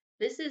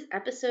This is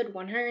episode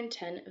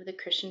 110 of the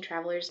Christian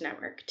Travelers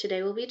Network.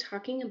 Today we'll be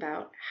talking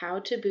about how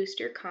to boost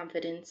your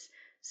confidence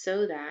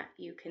so that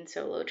you can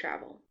solo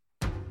travel.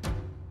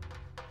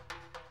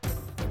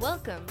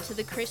 Welcome to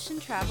the Christian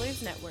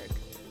Travelers Network,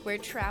 where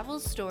travel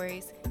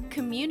stories,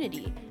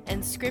 community,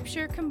 and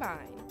scripture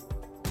combine.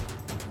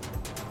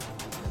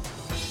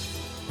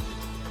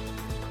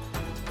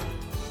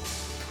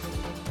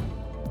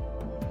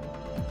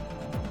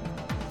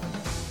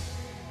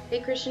 Hey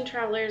Christian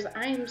Travelers,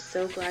 I am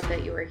so glad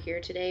that you are here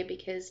today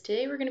because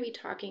today we're going to be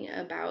talking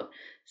about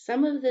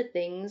some of the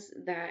things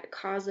that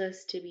cause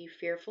us to be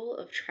fearful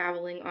of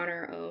traveling on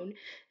our own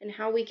and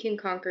how we can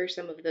conquer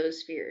some of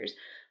those fears.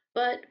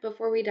 But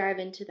before we dive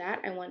into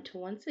that, I want to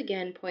once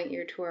again point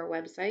you to our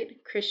website,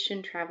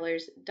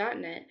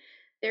 christiantravelers.net.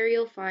 There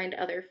you'll find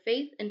other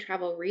faith and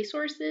travel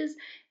resources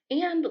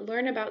and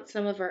learn about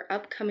some of our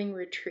upcoming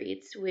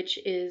retreats, which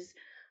is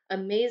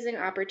amazing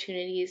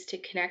opportunities to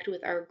connect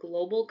with our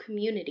global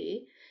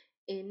community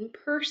in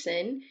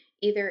person,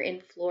 either in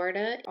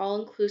Florida,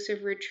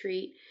 all-inclusive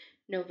retreat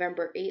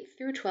November 8th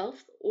through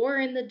 12th, or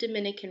in the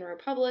Dominican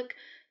Republic,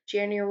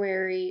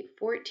 January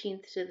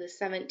 14th to the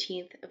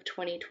 17th of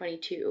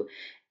 2022.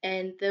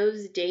 And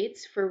those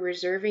dates for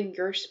reserving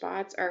your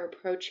spots are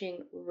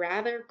approaching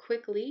rather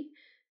quickly,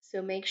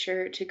 so make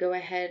sure to go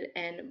ahead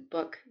and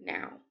book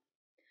now.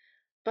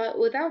 But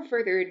without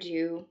further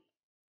ado,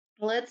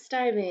 let's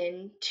dive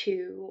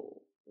into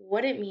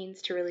what it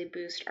means to really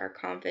boost our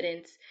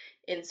confidence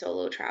in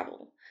solo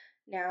travel.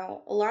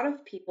 Now, a lot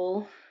of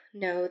people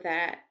know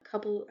that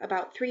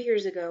about 3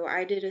 years ago,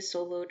 I did a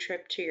solo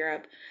trip to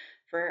Europe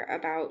for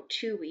about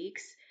 2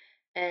 weeks,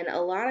 and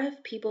a lot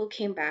of people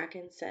came back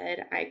and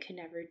said, I could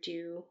never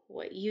do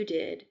what you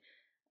did,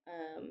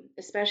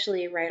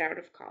 especially right out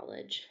of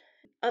college.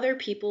 Other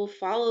people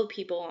follow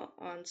people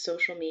on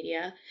social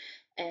media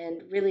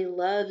and really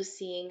love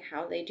seeing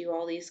how they do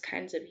all these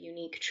kinds of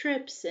unique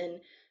trips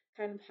and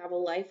kind of have a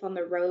life on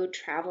the road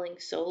traveling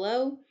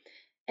solo.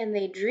 And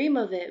they dream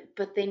of it,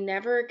 but they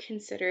never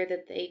consider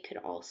that they could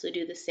also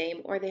do the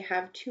same, or they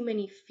have too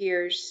many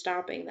fears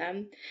stopping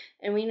them.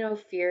 And we know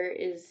fear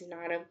is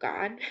not of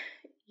God.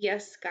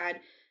 Yes, God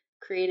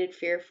created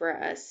fear for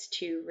us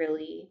to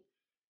really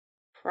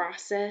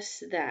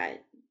process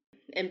that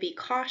and be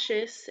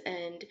cautious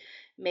and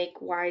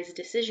make wise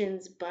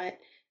decisions, but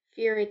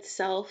fear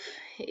itself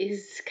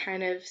is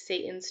kind of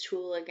Satan's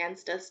tool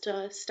against us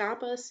to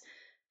stop us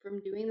from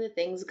doing the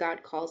things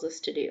God calls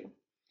us to do.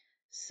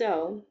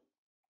 So,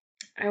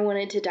 I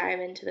wanted to dive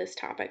into this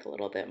topic a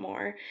little bit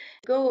more,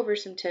 go over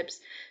some tips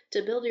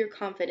to build your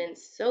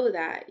confidence so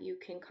that you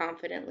can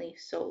confidently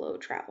solo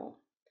travel.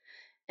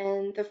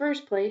 And the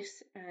first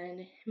place,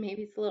 and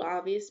maybe it's a little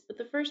obvious, but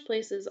the first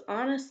place is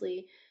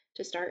honestly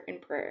to start in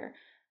prayer.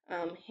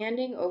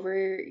 Handing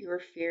over your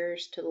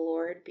fears to the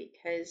Lord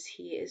because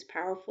He is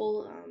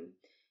powerful.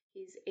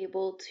 He's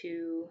able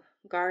to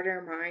guard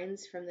our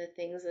minds from the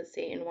things that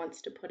Satan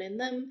wants to put in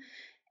them.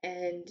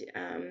 And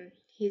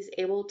He's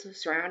able to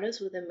surround us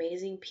with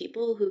amazing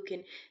people who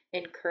can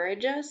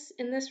encourage us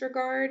in this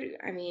regard.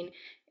 I mean,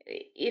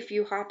 if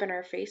you hop in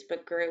our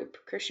Facebook group,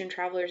 Christian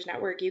Travelers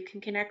Network, you can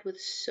connect with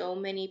so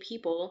many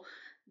people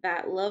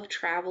that love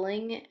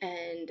traveling,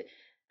 and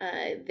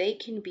they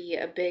can be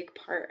a big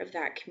part of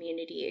that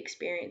community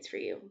experience for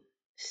you.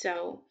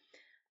 So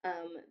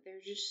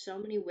there's just so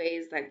many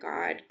ways that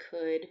God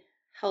could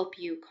help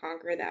you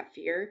conquer that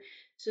fear.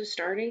 So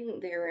starting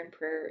there in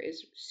prayer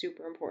is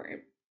super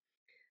important.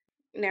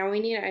 Now we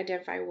need to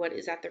identify what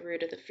is at the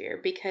root of the fear,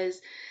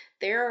 because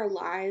there are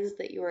lies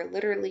that you are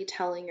literally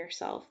telling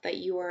yourself that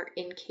you are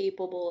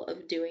incapable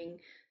of doing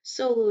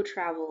solo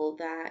travel,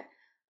 that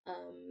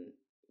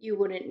you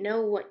wouldn't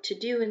know what to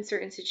do in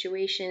certain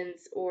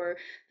situations, or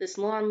this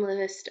long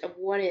list of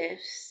what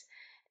ifs.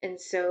 And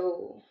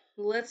so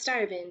let's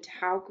dive into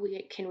how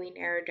can we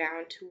narrow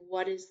down to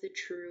what is the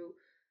true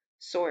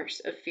source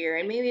of fear.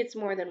 And maybe it's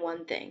more than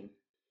one thing.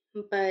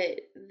 But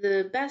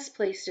the best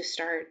place to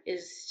start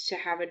is to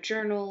have a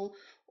journal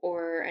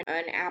or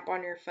an app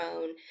on your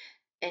phone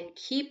and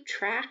keep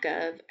track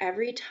of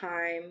every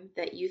time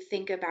that you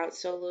think about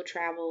solo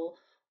travel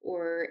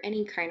or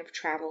any kind of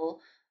travel.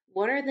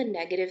 What are the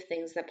negative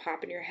things that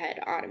pop in your head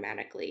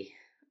automatically?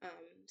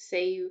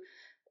 Say you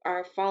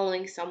are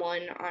following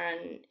someone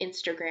on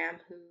Instagram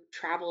who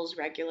travels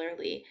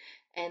regularly,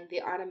 and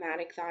the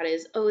automatic thought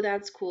is, oh,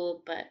 that's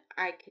cool, but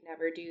I could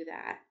never do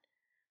that.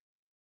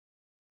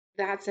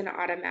 That's an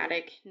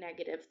automatic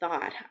negative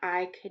thought.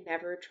 I could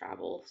never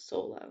travel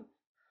solo.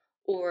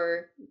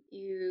 Or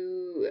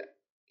you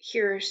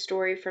hear a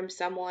story from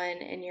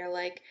someone and you're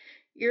like,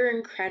 you're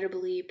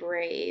incredibly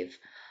brave.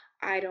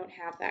 I don't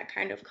have that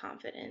kind of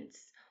confidence.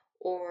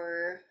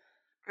 Or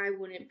I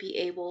wouldn't be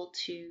able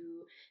to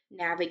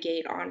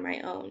navigate on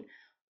my own.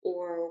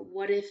 Or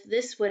what if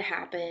this would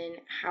happen?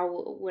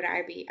 How would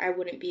I be? I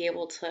wouldn't be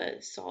able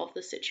to solve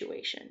the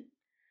situation.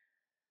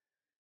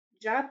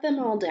 Jot them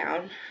all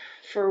down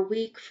for a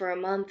week, for a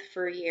month,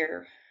 for a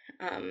year,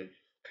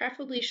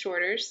 preferably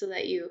shorter so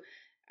that you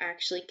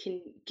actually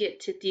can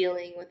get to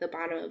dealing with the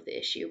bottom of the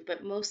issue,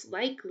 but most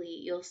likely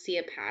you'll see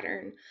a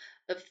pattern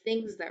of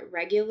things that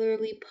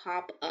regularly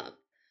pop up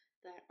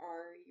that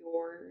are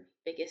your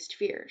biggest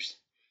fears.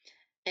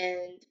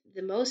 And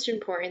the most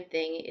important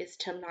thing is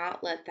to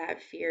not let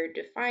that fear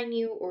define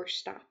you or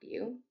stop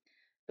you,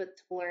 but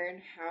to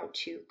learn how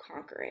to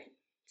conquer it.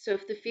 So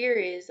if the fear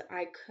is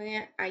I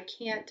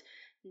can't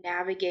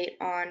navigate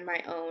on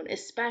my own,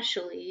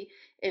 especially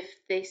if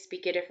they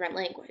speak a different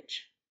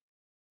language.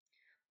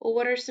 Well,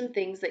 what are some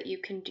things that you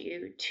can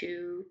do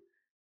to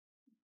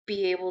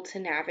be able to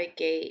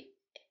navigate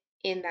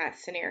in that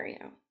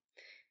scenario?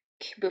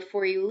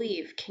 Before you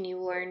leave, can you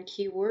learn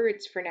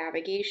keywords for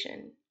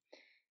navigation?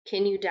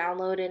 Can you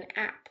download an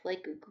app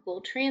like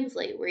Google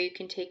Translate where you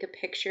can take a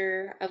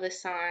picture of a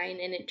sign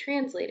and it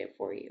translate it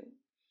for you?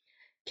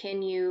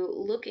 Can you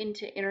look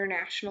into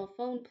international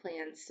phone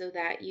plans so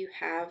that you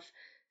have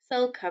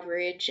cell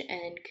coverage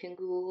and can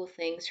Google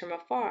things from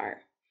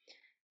afar?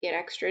 Get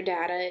extra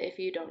data if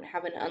you don't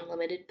have an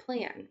unlimited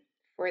plan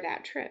for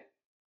that trip.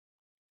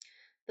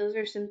 Those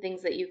are some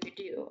things that you could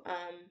do.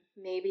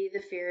 Maybe the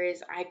fear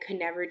is I could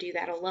never do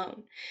that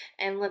alone.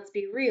 And let's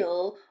be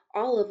real,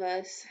 all of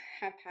us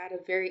have had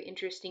a very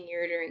interesting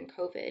year during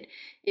COVID.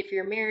 If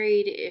you're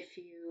married, if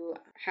you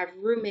have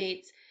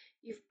roommates,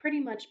 you've pretty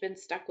much been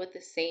stuck with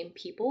the same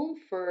people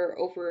for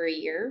over a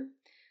year.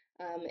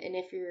 And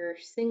if you're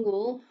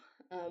single,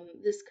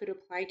 this could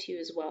apply to you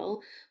as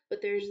well.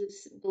 But there's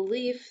this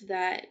belief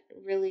that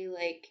really,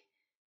 like,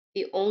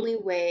 the only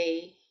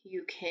way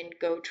you can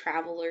go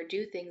travel or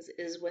do things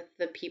is with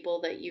the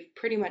people that you've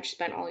pretty much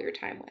spent all your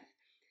time with.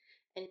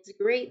 And it's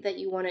great that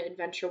you want to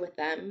adventure with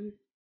them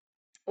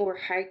or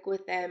hike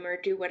with them or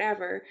do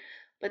whatever,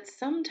 but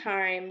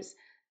sometimes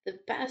the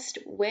best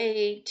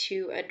way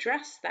to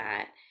address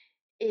that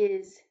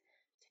is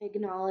to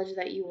acknowledge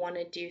that you want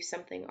to do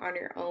something on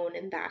your own,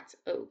 and that's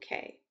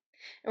okay.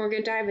 And we're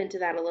going to dive into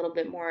that a little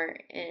bit more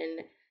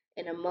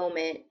in a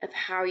moment of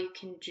how you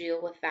can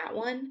deal with that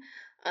one.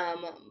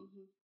 Um,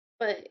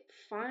 but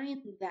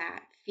find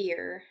that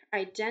fear,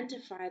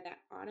 identify that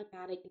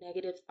automatic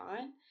negative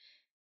thought,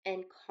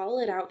 and call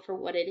it out for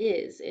what it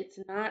is. It's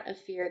not a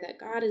fear that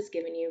God has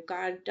given you.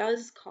 God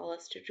does call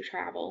us to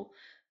travel.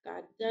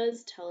 God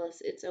does tell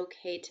us it's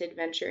okay to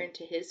adventure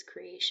into His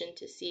creation,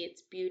 to see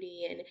its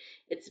beauty and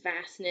its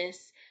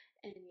vastness.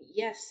 And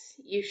yes,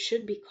 you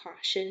should be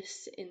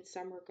cautious in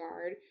some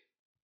regard.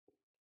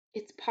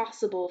 It's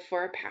possible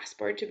for a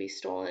passport to be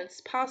stolen.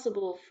 It's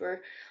possible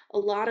for a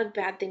lot of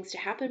bad things to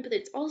happen, but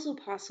it's also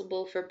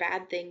possible for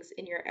bad things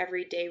in your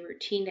everyday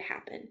routine to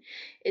happen.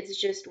 It's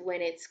just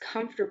when it's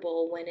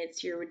comfortable, when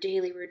it's your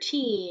daily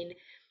routine,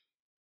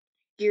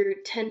 you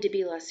tend to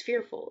be less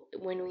fearful.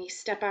 When we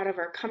step out of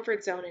our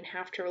comfort zone and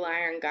have to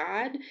rely on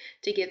God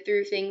to get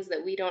through things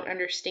that we don't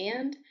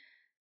understand,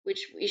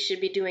 which we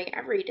should be doing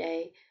every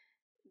day,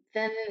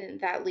 then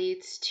that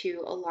leads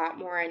to a lot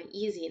more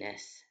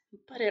uneasiness,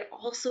 but it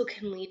also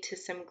can lead to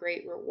some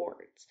great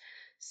rewards.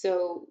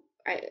 So,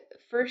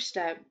 first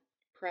step,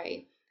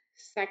 pray.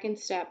 Second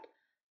step,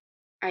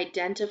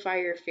 identify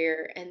your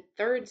fear. And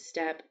third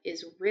step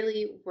is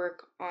really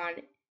work on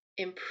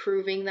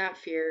improving that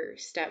fear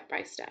step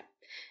by step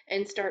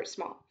and start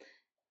small.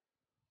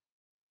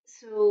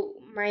 So,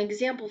 my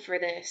example for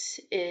this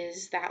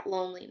is that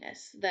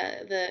loneliness.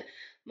 The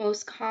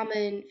most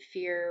common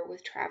fear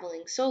with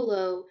traveling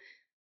solo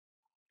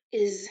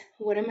is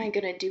what am I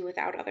going to do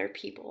without other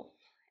people?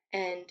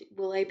 And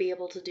will I be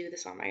able to do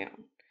this on my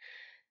own?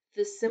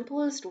 The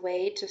simplest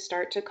way to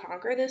start to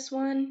conquer this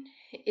one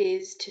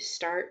is to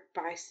start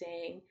by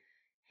saying,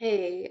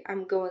 hey,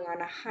 I'm going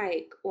on a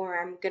hike, or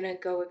I'm going to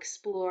go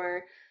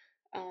explore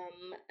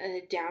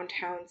a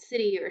downtown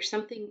city or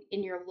something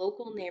in your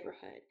local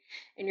neighborhood.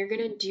 And you're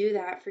going to do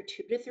that for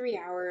 2 to 3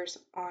 hours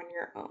on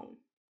your own.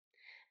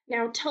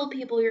 Now tell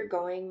people you're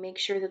going, make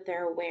sure that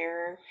they're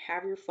aware,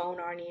 have your phone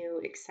on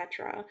you,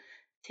 etc.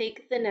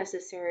 Take the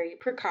necessary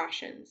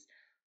precautions,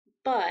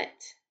 but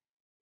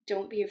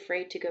don't be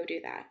afraid to go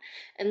do that.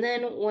 And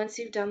then once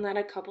you've done that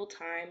a couple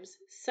times,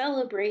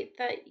 celebrate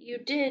that you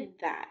did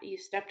that. You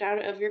stepped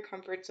out of your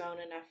comfort zone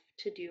enough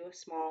to do a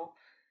small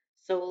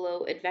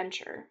solo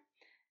adventure.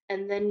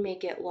 And then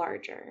make it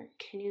larger.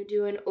 Can you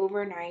do an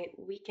overnight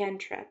weekend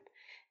trip?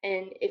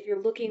 And if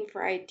you're looking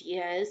for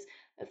ideas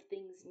of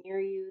things near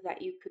you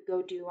that you could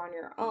go do on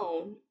your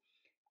own,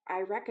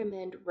 I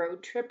recommend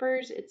Road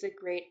Trippers. It's a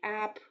great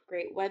app,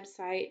 great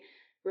website,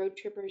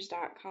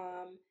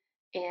 roadtrippers.com,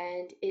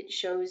 and it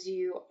shows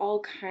you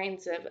all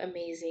kinds of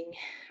amazing.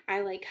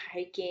 I like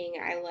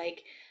hiking, I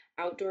like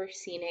outdoor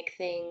scenic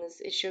things.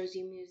 It shows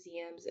you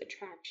museums,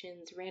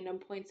 attractions, random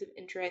points of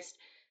interest,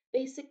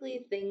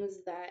 basically things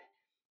that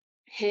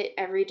hit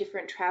every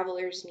different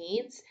traveler's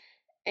needs,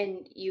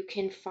 and you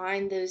can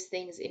find those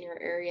things in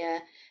your area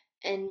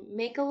and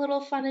make a little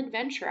fun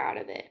adventure out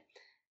of it.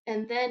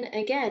 And then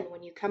again,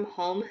 when you come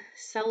home,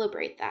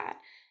 celebrate that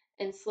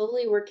and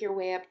slowly work your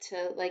way up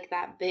to like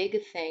that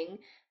big thing,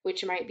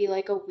 which might be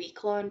like a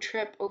week-long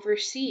trip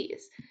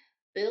overseas.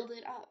 build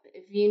it up.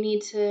 If you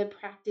need to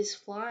practice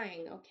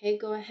flying, okay,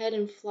 go ahead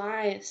and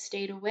fly a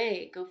state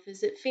away, go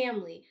visit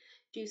family,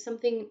 do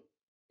something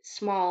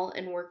small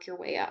and work your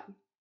way up.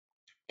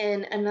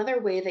 And another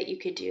way that you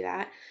could do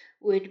that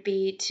would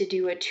be to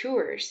do a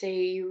tour.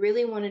 Say you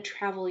really want to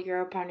travel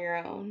Europe on your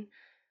own,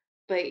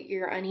 but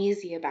you're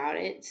uneasy about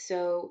it.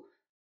 So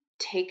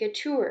take a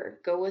tour,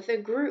 go with a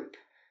group,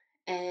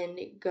 and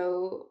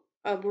go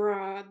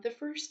abroad the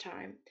first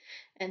time.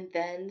 And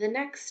then the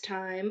next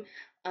time,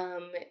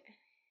 um,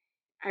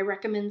 I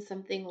recommend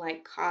something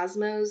like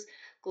Cosmos.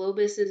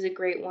 Globus is a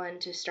great one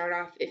to start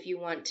off if you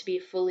want to be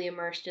fully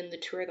immersed in the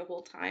tour the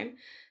whole time.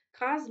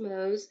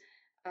 Cosmos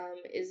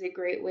is a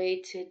great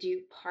way to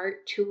do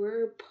part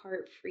tour,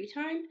 part free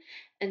time.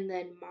 And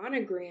then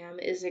Monogram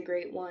is a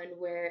great one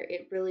where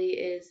it really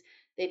is,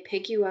 they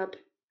pick you up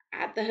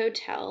at the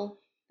hotel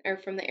or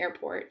from the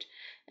airport.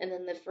 And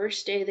then the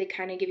first day, they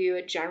kind of give you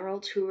a general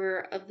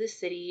tour of the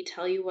city,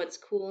 tell you what's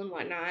cool and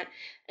whatnot,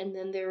 and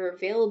then they're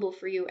available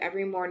for you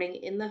every morning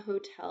in the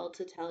hotel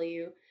to tell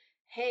you,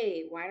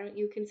 hey, why don't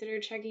you consider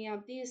checking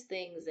out these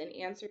things and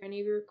answer any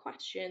of your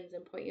questions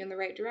and point you in the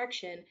right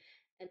direction?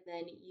 And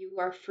then you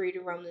are free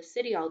to roam the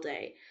city all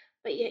day,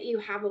 but yet you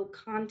have a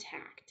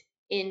contact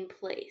in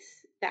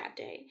place that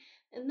day.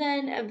 And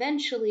then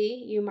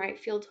eventually you might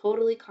feel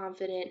totally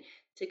confident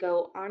to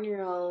go on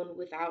your own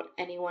without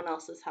anyone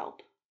else's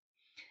help.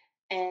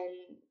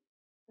 And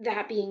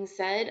that being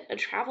said, a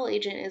travel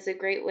agent is a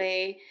great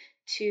way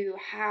to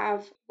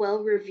have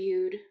well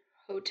reviewed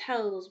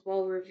hotels,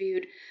 well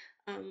reviewed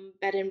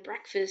bed and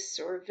breakfasts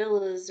or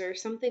villas or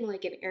something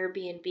like an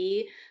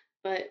Airbnb,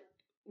 but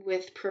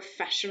with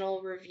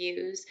professional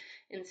reviews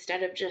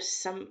instead of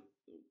just some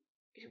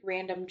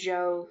random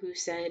Joe who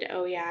said,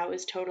 oh, yeah, it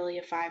was totally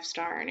a 5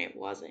 star and it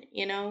wasn't,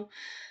 you know?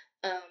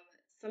 Um,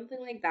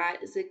 Something like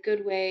that is a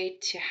good way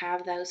to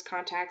have those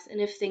contacts. And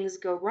if things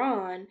go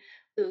wrong,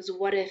 those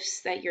what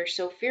ifs that you're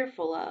so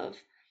fearful of,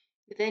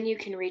 then you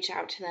can reach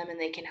out to them and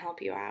they can help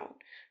you out.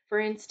 For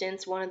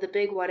instance, one of the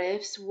big what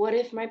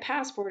if my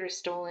passport is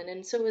stolen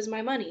and so is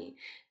my money?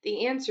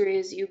 The answer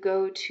is you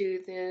go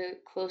to the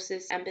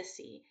closest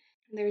embassy.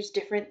 There's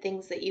different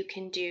things that you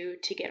can do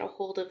to get a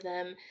hold of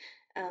them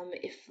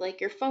if,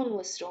 like, your phone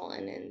was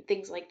stolen and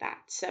things like that.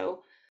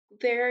 So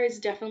there is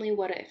definitely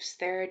what ifs.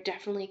 There are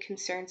definitely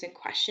concerns and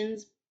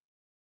questions,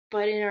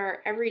 but in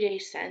our everyday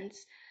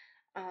sense,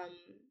 um,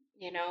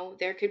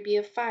 there could be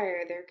a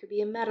fire, there could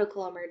be a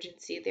medical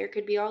emergency, there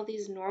could be all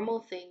these normal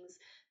things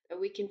that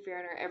we can fear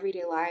in our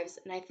everyday lives.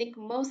 And I think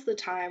most of the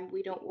time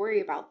we don't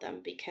worry about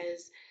them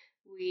because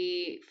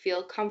we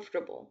feel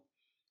comfortable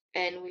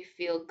and we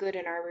feel good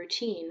in our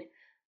routine.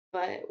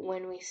 But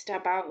when we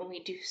step out and we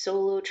do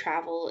solo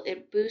travel,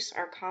 it boosts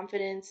our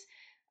confidence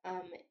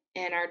um,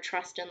 and our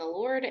trust in the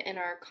Lord and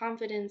our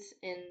confidence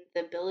in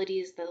the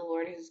abilities that the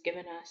Lord has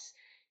given us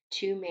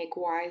to make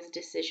wise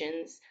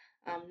decisions,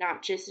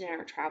 not just in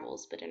our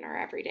travels, but in our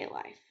everyday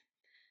life.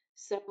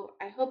 So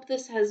I hope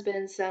this has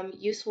been some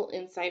useful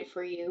insight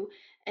for you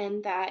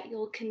and that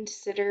you'll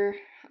consider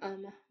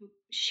um,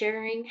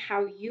 sharing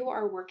how you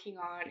are working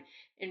on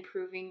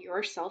improving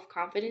your self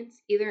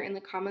confidence, either in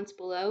the comments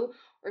below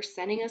or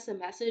sending us a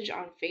message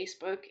on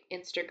Facebook,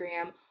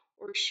 Instagram,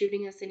 or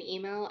shooting us an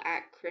email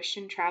at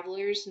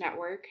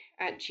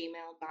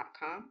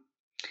christiantravelersnetwork@gmail.com.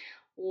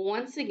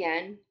 Once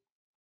again,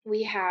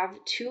 we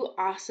have 2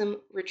 awesome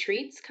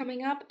retreats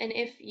coming up. And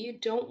if you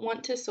don't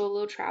want to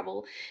solo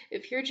travel,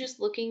 if you're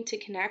just looking to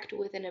connect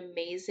with an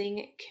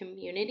amazing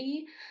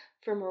community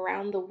from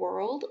around the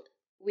world,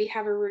 we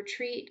have a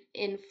retreat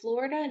in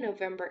Florida,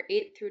 November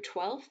 8th through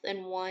 12th,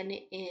 and one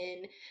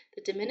in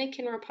the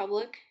Dominican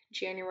Republic,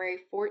 January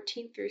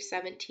 14th through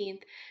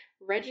 17th.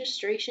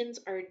 Registrations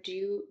are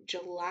due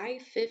July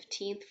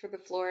 15th for the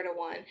Florida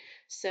one,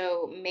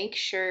 so make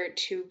sure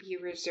to be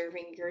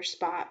reserving your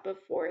spot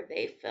before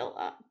they fill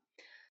up.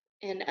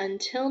 And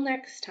until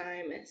next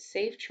time,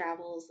 safe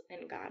travels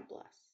and God bless.